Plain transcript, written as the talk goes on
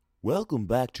Welcome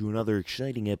back to another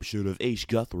exciting episode of Ace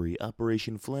Guthrie,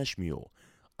 Operation Flesh Mule.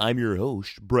 I'm your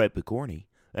host, Brett Picorni,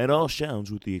 and all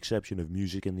sounds, with the exception of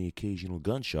music and the occasional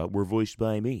gunshot, were voiced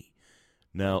by me.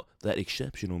 Now, that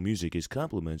exceptional music is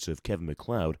compliments of Kevin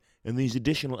MacLeod, and these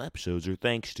additional episodes are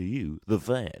thanks to you, the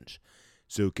fans.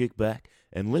 So kick back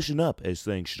and listen up as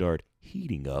things start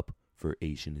heating up for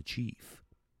Ace and the Chief.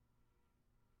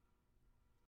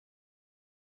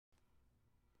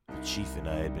 The Chief and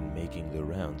I had been making the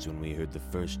rounds when we heard the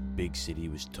first big city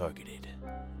was targeted.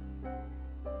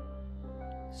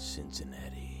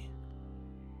 Cincinnati.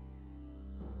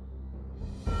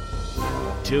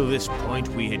 Till this point,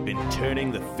 we had been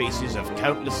turning the faces of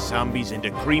countless zombies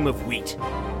into cream of wheat.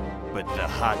 But the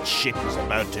hot shit was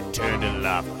about to turn to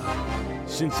lava.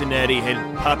 Cincinnati had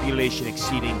a population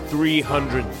exceeding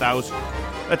 300,000.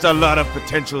 That's a lot of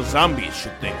potential zombies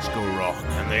should things go wrong,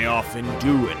 and they often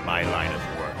do in my line of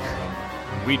work.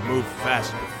 We'd moved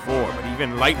fast before, but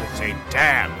even Light would say,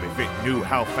 damn, if it knew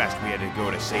how fast we had to go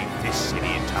to save this city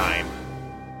in time.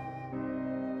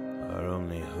 Our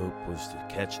only hope was to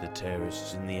catch the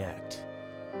terrorists in the act,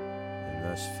 and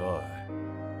thus far,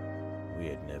 we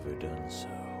had never done so.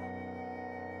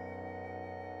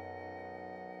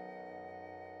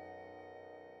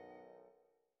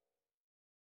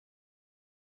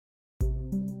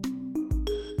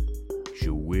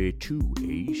 So where to,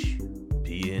 Ace?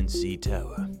 PNC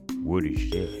Tower. What is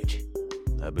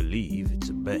that? I believe it's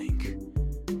a bank.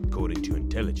 According to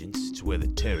intelligence, it's where the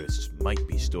terrorists might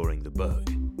be storing the bug.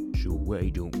 So why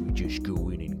don't we just go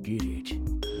in and get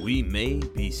it? We may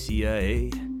be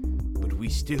CIA, but we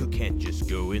still can't just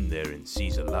go in there and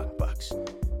seize a lockbox.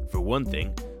 For one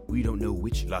thing, we don't know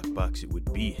which lockbox it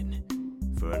would be in.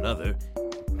 For another,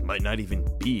 it might not even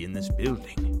be in this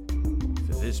building.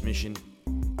 For this mission,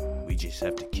 we just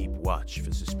have to keep watch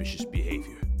for suspicious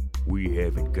behavior. We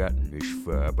haven't gotten this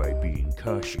far by being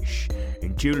cautious.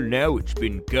 Until now, it's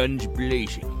been guns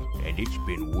blazing, and it's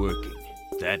been working.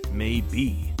 That may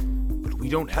be, but we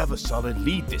don't have a solid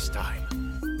lead this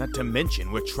time. Not to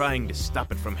mention, we're trying to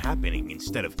stop it from happening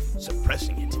instead of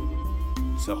suppressing it.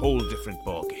 It's a whole different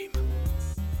ballgame.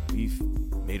 We've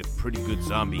made a pretty good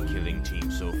zombie killing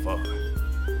team so far,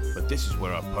 but this is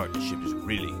where our partnership is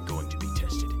really going to be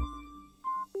tested.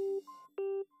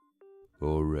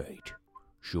 Alright,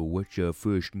 so what's our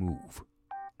first move?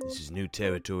 This is new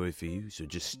territory for you, so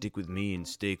just stick with me and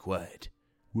stay quiet.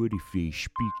 What if they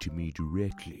speak to me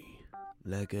directly?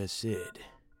 Like I said,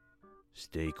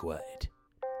 stay quiet.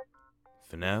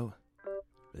 For now,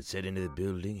 let's head into the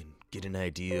building and get an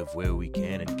idea of where we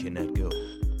can and cannot go.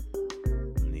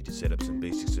 We'll need to set up some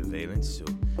basic surveillance, so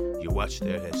your watch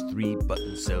there has 3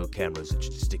 button cell cameras that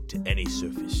should stick to any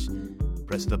surface.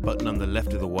 Press the button on the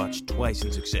left of the watch twice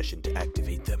in succession to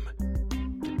activate them.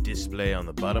 The display on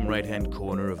the bottom right-hand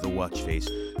corner of the watch face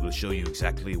will show you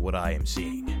exactly what I am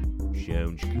seeing.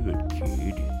 Sounds good,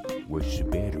 kid. What's the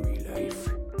battery life?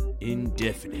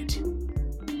 Indefinite.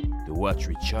 The watch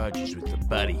recharges with the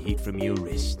body heat from your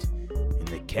wrist, and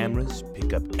the cameras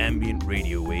pick up ambient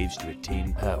radio waves to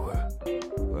retain power.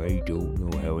 I don't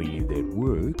know how any of that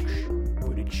works,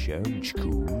 but it sounds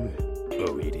cool.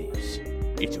 Oh, it is.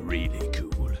 It's really cool.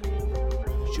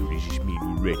 So does this mean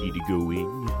we're ready to go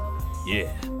in?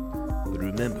 Yeah, but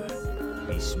remember,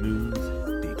 be smooth,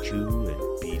 be cool,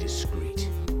 and be discreet.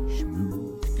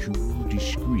 Smooth, cool,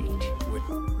 discreet.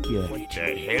 What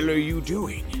the hell are you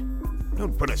doing?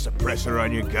 Don't put a suppressor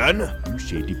on your gun. You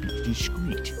said to be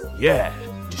discreet. Yeah,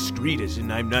 discreet as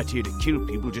in I'm not here to kill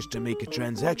people just to make a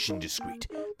transaction discreet.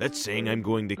 That's saying I'm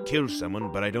going to kill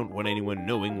someone, but I don't want anyone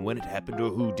knowing when it happened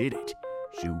or who did it.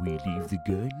 So we leave the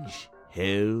guns?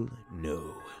 Hell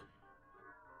no.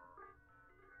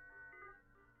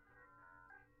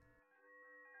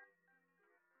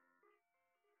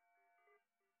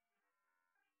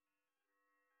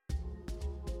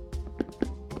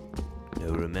 Now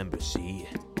remember, see?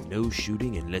 No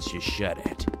shooting unless you're shot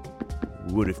at.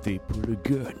 What if they pull a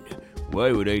gun?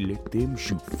 Why would I let them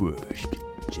shoot first?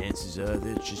 Chances are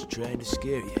they're just trying to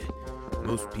scare you.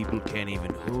 Most people can't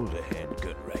even hold a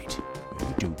handgun right.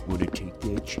 I don't want to take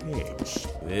that chance.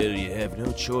 Well, you have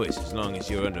no choice as long as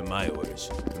you're under my orders.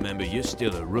 Remember, you're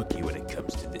still a rookie when it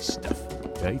comes to this stuff.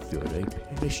 I thought I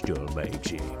passed all my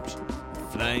exams.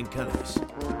 Flying colors.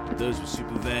 But those were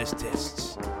supervised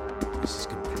tests. This is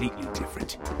completely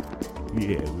different.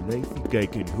 Yeah, well, I think I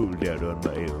can hold out on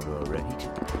my own, all right.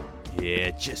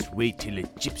 Yeah, just wait till a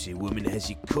gypsy woman has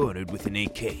you cornered with an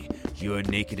AK. You're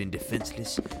naked and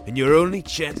defenseless, and your only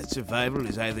chance at survival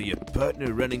is either your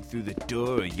partner running through the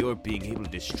door or you're being able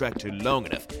to distract her long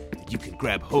enough that you can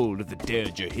grab hold of the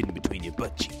derringer hidden between your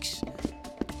butt cheeks.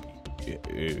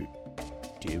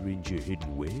 Derringer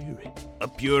hidden where?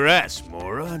 Up your ass,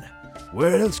 moron.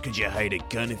 Where else could you hide a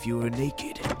gun if you were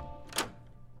naked?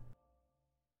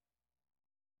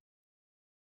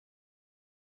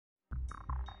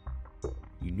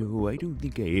 You know, I don't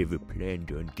think I ever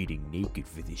planned on getting naked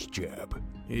for this job.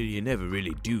 You never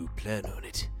really do plan on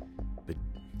it. But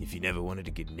if you never wanted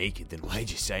to get naked, then why'd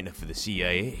you sign up for the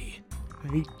CIA?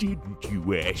 I didn't,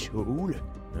 you asshole.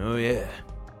 Oh yeah.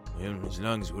 Well, as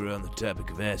long as we're on the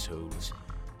topic of assholes,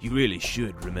 you really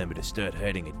should remember to start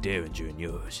hiding a Derringer in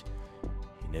yours.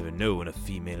 You never know when a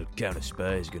female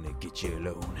counter-spy is gonna get you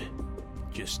alone.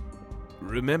 Just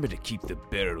remember to keep the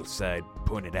barrel side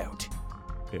pointed out.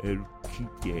 I'll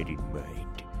keep that in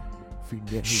mind. For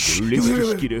now, let's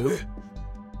just get out.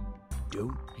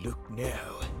 Don't look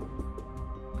now.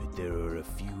 But there are a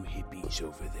few hippies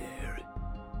over there.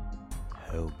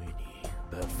 How many?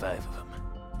 About 5 of them.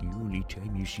 The only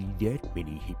time you see that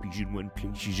many hippies in one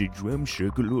place is a drum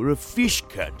circle or a Fish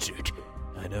concert.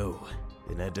 I know.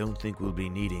 And I don't think we'll be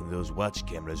needing those watch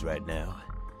cameras right now.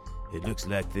 It looks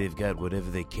like they've got whatever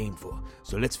they came for,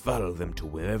 so let's follow them to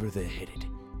wherever they're headed.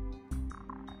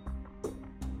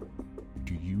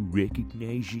 Do you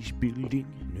recognize this building?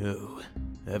 No.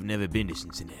 I've never been to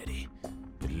Cincinnati,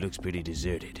 but it looks pretty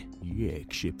deserted. Yeah,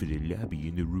 except for the lobby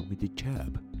and the room at the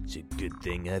top. It's a good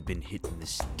thing I've been hitting the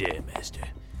Stairmaster.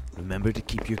 Remember to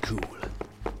keep your cool.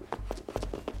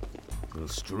 We'll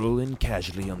stroll in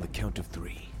casually on the count of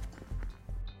 3.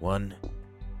 1,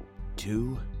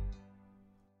 2...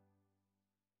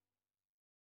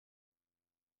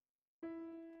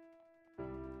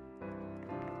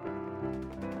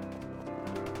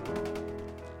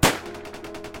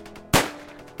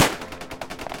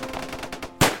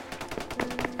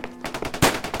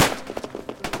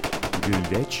 Well,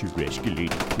 that sure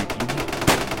escalated quickly.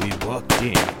 We walked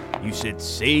in. You said,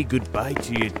 say goodbye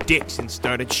to your dicks and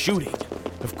started shooting.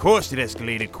 Of course it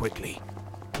escalated quickly.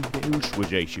 What else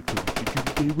was I supposed to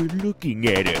do? They were looking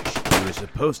at us. We were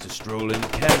supposed to stroll in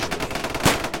casually.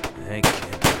 I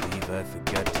can't believe I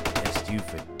forgot to test you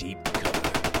for deep cover.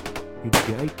 And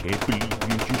I can't believe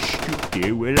you just stood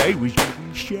there while I was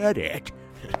getting shot at.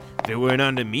 They weren't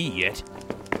onto me yet.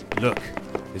 Look,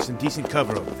 there's some decent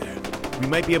cover over there. We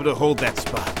might be able to hold that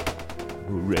spot.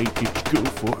 All right, let's go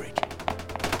for it.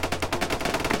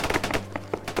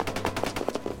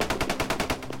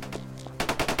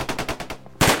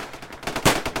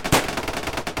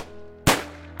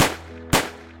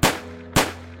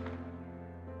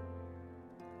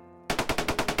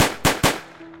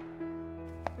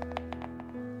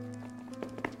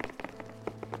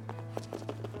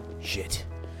 Shit.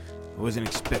 I wasn't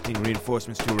expecting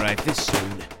reinforcements to arrive this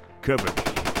soon. Cover me.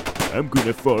 I'm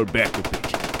gonna fall back a bit.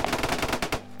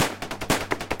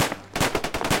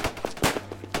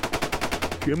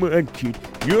 Come on, kid.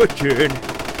 Your turn.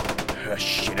 Oh,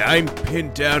 shit, I'm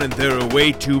pinned down and there are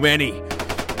way too many.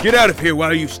 Get out of here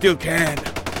while you still can.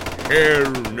 Hell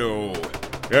no.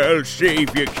 I'll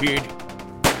save you, kid.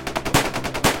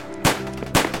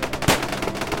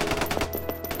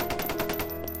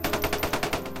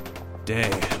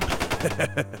 Damn.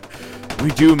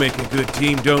 We do make a good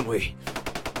team, don't we?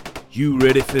 You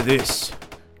ready for this?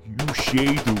 You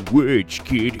say the words,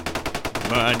 kid.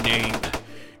 My name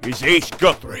is Ace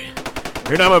Guthrie,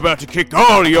 and I'm about to kick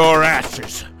all your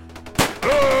asses.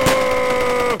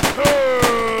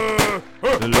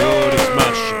 The Lord is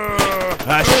my shepherd.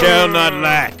 I shall not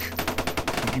lack.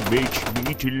 He makes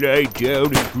me to lie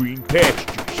down in green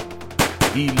pastures.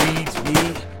 He leads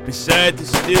me beside the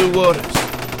still waters.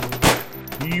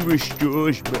 He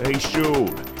restores my soul.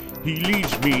 He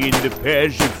leads me in the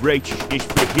paths of righteousness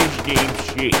for his name's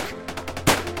sake.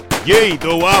 Yea,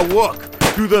 though I walk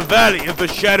through the valley of the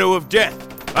shadow of death,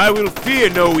 I will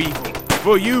fear no evil,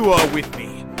 for you are with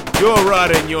me. Your rod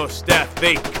and your staff,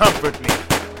 they comfort me.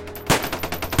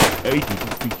 I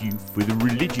didn't pick you for the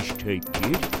religious type,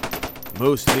 kid.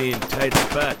 Mostly in tight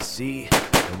spots, see?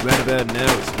 And right about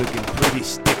now it's looking pretty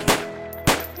sticky.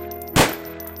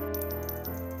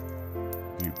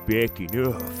 You're backing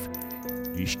off.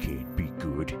 This can't be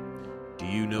good. Do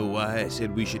you know why I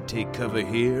said we should take cover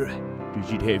here?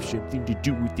 Does it have something to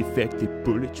do with the fact that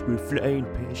bullets were flying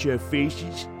past our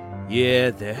faces? Yeah,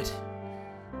 that.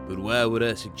 But why would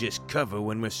I suggest cover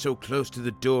when we're so close to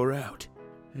the door out?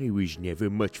 I was never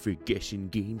much for guessing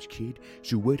games, kid,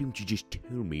 so why don't you just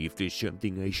tell me if there's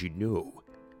something I should know?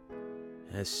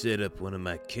 I set up one of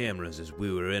my cameras as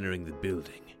we were entering the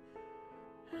building.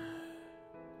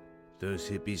 Those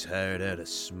hippies hired out a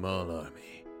small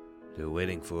army. They're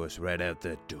waiting for us right out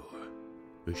that door.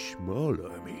 A small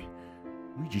army?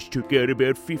 We just took out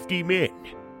about 50 men.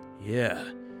 Yeah,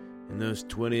 And those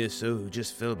 20 or so who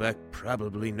just fell back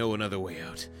probably know another way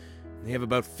out. And they have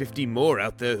about 50 more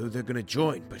out there who they're gonna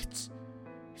join, but it's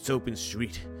open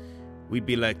street. We'd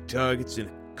be like targets in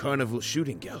a carnival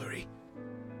shooting gallery.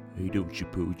 I don't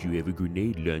suppose you have a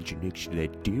grenade launcher next to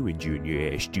that Derringer in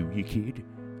your ass, do you, kid?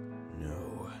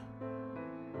 No,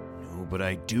 but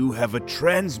I do have a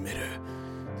transmitter.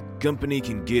 The company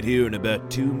can get here in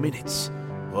about 2 minutes.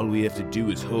 All we have to do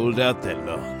is hold out that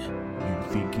long. You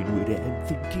thinking what I'm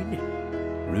thinking?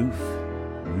 Roof.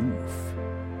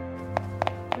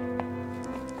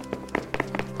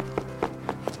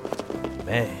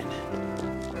 Man,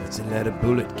 that's a lot of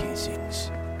bullet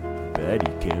casings.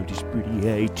 Body count is pretty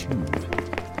high, too.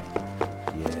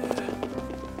 Yeah.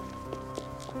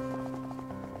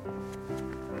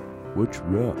 What's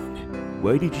wrong?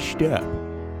 Why did you stop?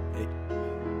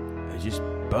 I just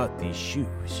bought these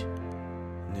shoes.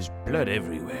 And there's blood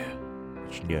everywhere.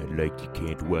 It's not like you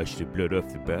can't wash the blood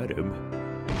off the bottom.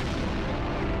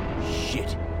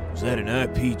 Shit, was that an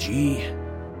RPG?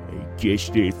 I guess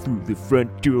they're through the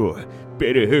front door.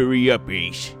 Better hurry up,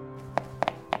 Ace.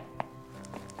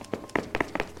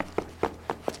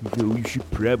 You know, you should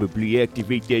probably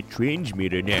activate that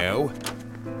transmitter now.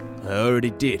 I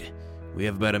already did. We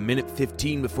have about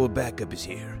 1:15 before backup is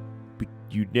here. But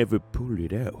you never pulled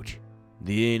it out.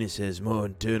 The anus has more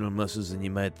internal muscles than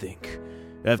you might think.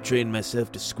 I've trained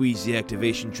myself to squeeze the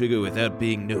activation trigger without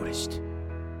being noticed.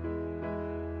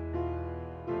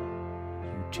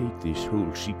 You take this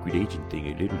whole secret agent thing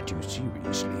a little too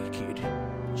seriously, kid.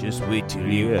 Just wait till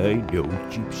you... Yeah, I know,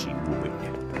 gypsy woman.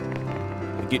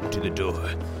 We're getting to the door.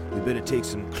 We better take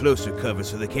some closer cover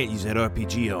so they can't use that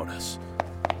RPG on us.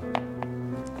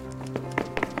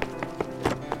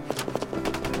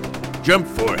 Jump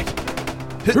for it!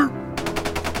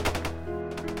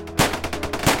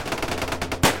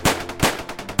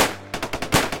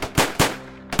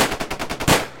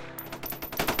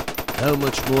 How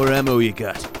much more ammo you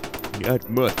got? Not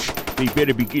much. They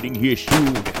better be getting here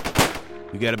soon.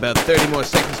 We got about 30 more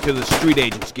seconds till the street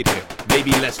agents get here.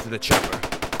 Maybe less to the chopper.